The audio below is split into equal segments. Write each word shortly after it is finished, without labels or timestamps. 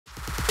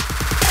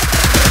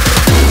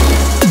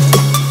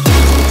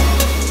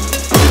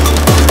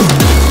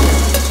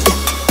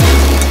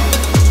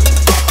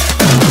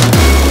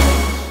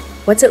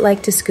What's it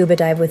like to scuba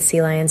dive with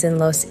sea lions in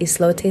Los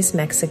Islotes,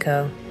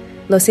 Mexico?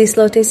 Los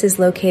Islotes is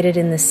located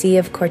in the Sea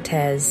of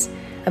Cortez,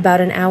 about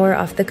an hour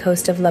off the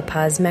coast of La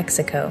Paz,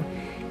 Mexico.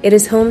 It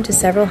is home to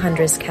several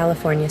hundred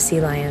California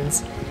sea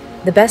lions.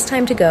 The best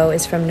time to go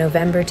is from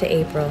November to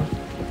April,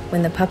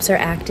 when the pups are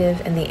active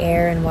and the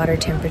air and water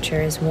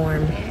temperature is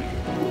warm.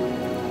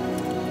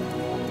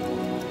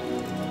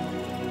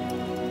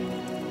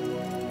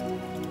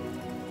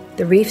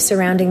 The reef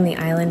surrounding the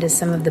island is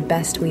some of the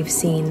best we've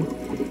seen,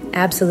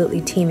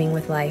 absolutely teeming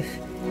with life.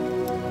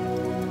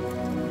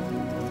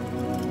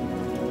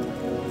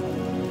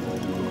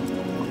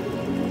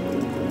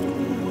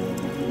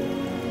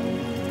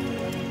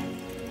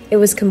 It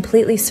was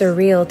completely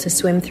surreal to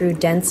swim through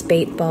dense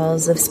bait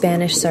balls of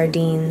Spanish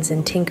sardines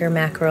and tinker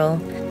mackerel.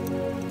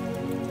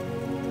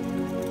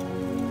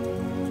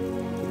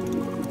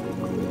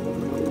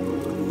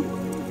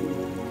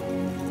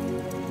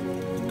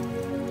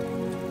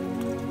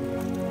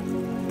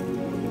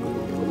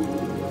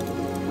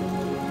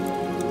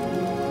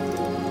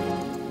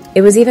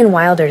 It was even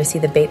wilder to see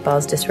the bait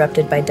balls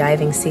disrupted by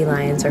diving sea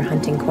lions or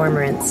hunting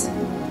cormorants.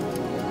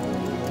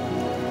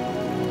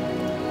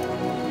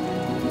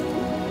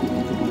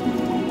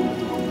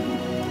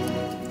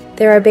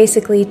 There are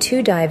basically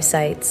two dive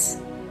sites.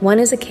 One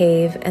is a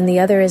cave and the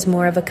other is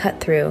more of a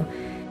cut-through.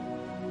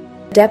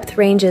 Depth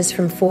ranges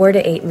from 4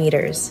 to 8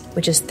 meters,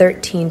 which is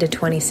 13 to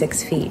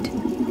 26 feet.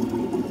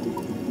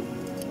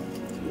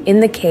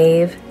 In the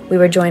cave, we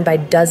were joined by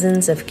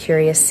dozens of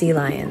curious sea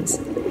lions.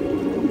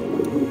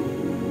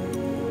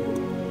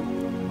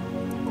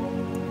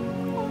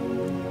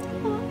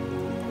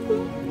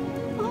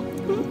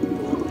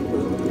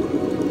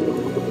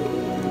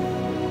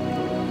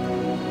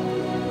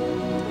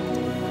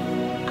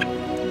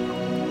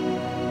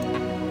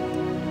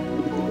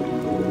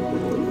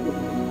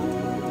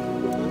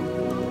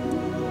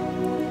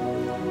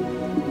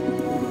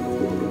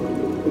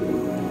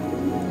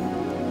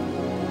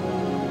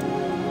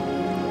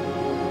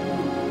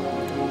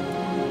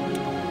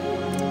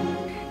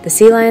 The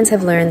sea lions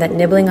have learned that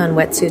nibbling on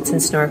wetsuits and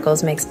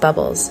snorkels makes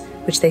bubbles,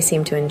 which they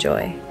seem to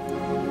enjoy.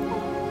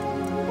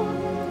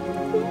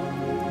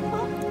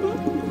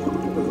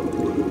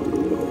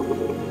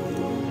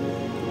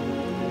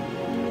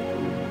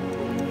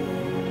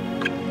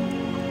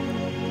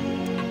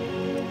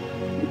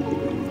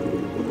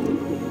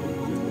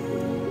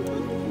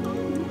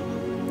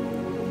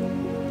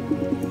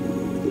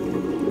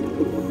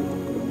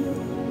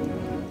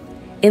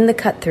 In the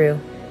cut-through,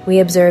 we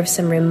observed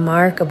some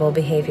remarkable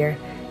behavior.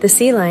 The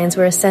sea lions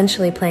were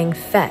essentially playing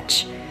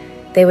fetch.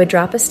 They would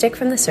drop a stick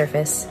from the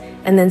surface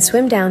and then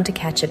swim down to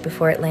catch it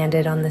before it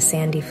landed on the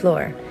sandy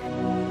floor.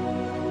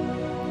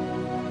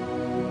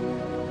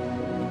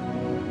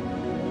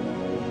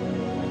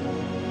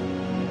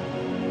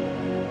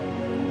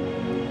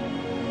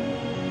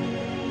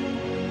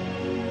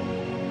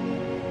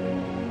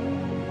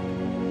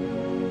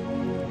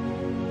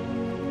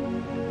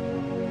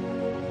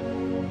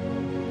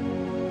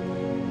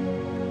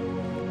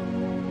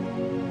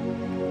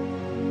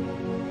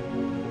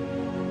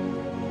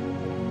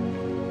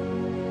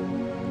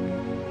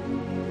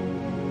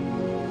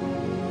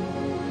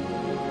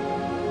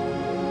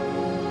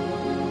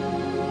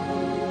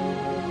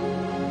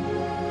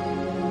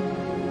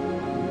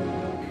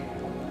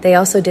 They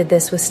also did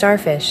this with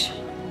starfish,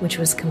 which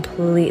was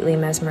completely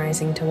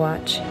mesmerizing to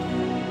watch.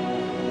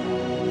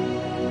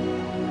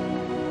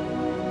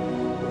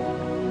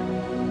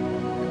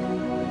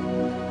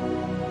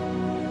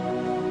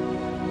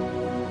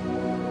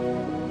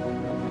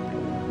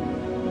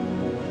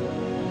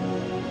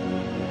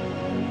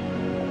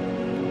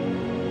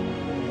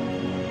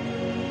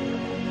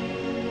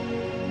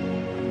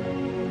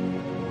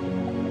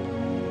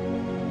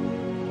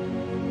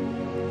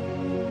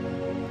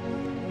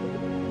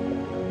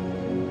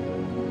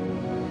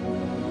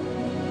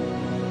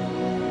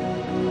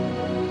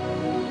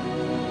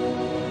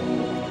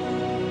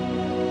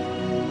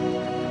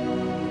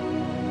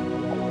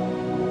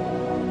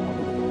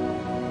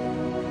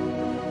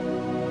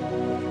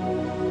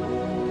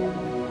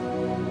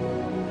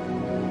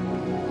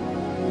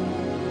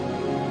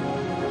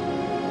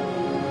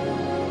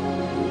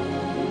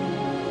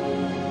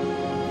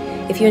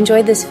 If you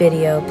enjoyed this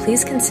video,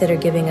 please consider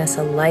giving us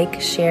a like,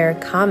 share,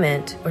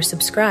 comment, or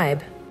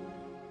subscribe.